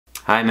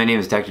Hi, my name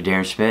is Dr.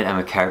 Darren Schmidt. I'm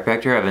a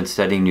chiropractor. I've been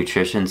studying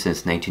nutrition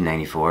since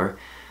 1994.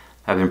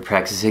 I've been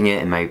practicing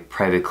it in my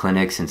private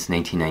clinic since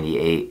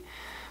 1998.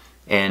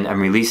 And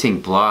I'm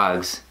releasing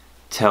blogs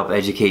to help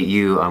educate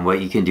you on what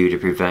you can do to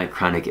prevent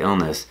chronic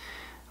illness.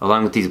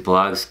 Along with these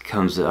blogs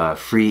comes a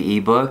free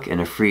ebook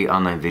and a free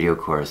online video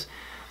course.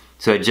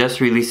 So I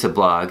just released a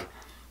blog,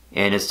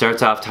 and it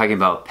starts off talking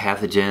about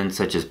pathogens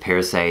such as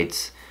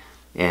parasites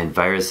and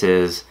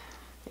viruses.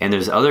 And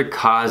there's other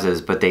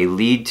causes, but they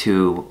lead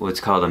to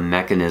what's called a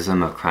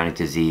mechanism of chronic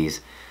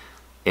disease.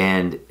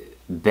 And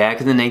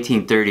back in the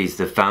 1930s,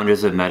 the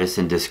founders of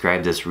medicine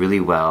described this really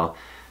well.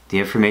 The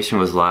information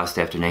was lost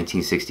after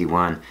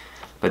 1961.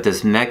 But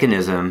this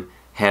mechanism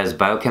has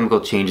biochemical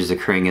changes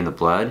occurring in the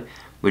blood,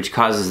 which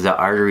causes the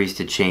arteries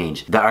to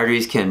change. The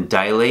arteries can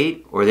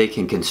dilate or they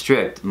can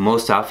constrict.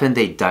 Most often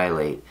they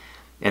dilate,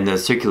 and the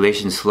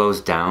circulation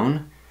slows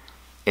down,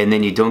 and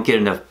then you don't get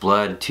enough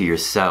blood to your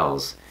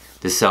cells.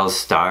 The cells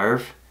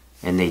starve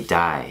and they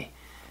die.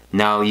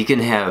 Now you can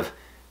have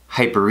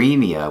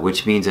hyperemia,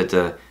 which means that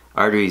the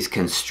arteries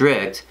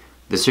constrict,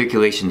 the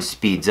circulation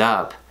speeds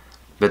up,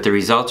 but the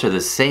results are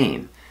the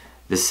same.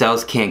 The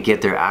cells can't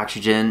get their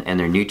oxygen and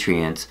their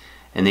nutrients,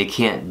 and they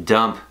can't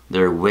dump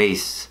their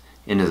wastes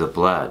into the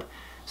blood.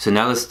 So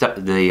now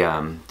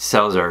the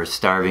cells are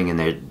starving and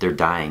they're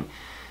dying.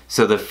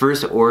 So the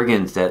first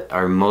organs that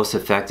are most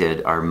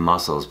affected are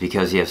muscles,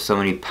 because you have so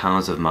many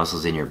pounds of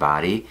muscles in your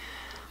body.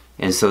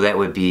 And so that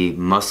would be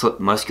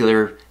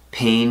muscular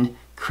pain,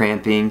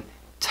 cramping,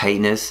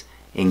 tightness,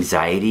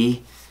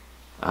 anxiety,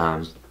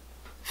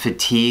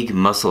 fatigue,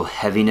 muscle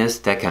heaviness,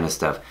 that kind of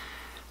stuff.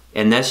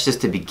 And that's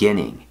just the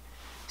beginning.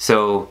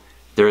 So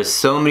there are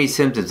so many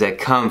symptoms that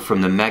come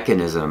from the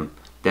mechanism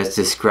that's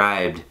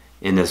described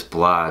in this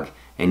blog,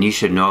 and you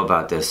should know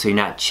about this so you're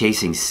not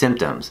chasing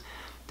symptoms.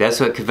 That's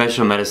what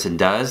conventional medicine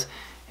does,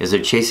 is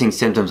they're chasing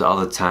symptoms all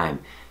the time.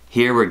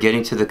 Here we're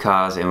getting to the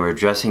cause and we're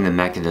addressing the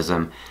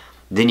mechanism.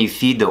 Then you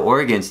feed the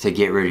organs to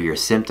get rid of your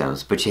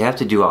symptoms, but you have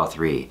to do all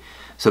three.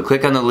 So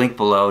click on the link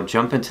below,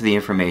 jump into the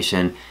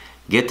information,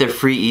 get their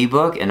free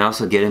ebook, and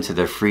also get into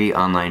their free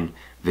online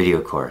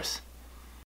video course.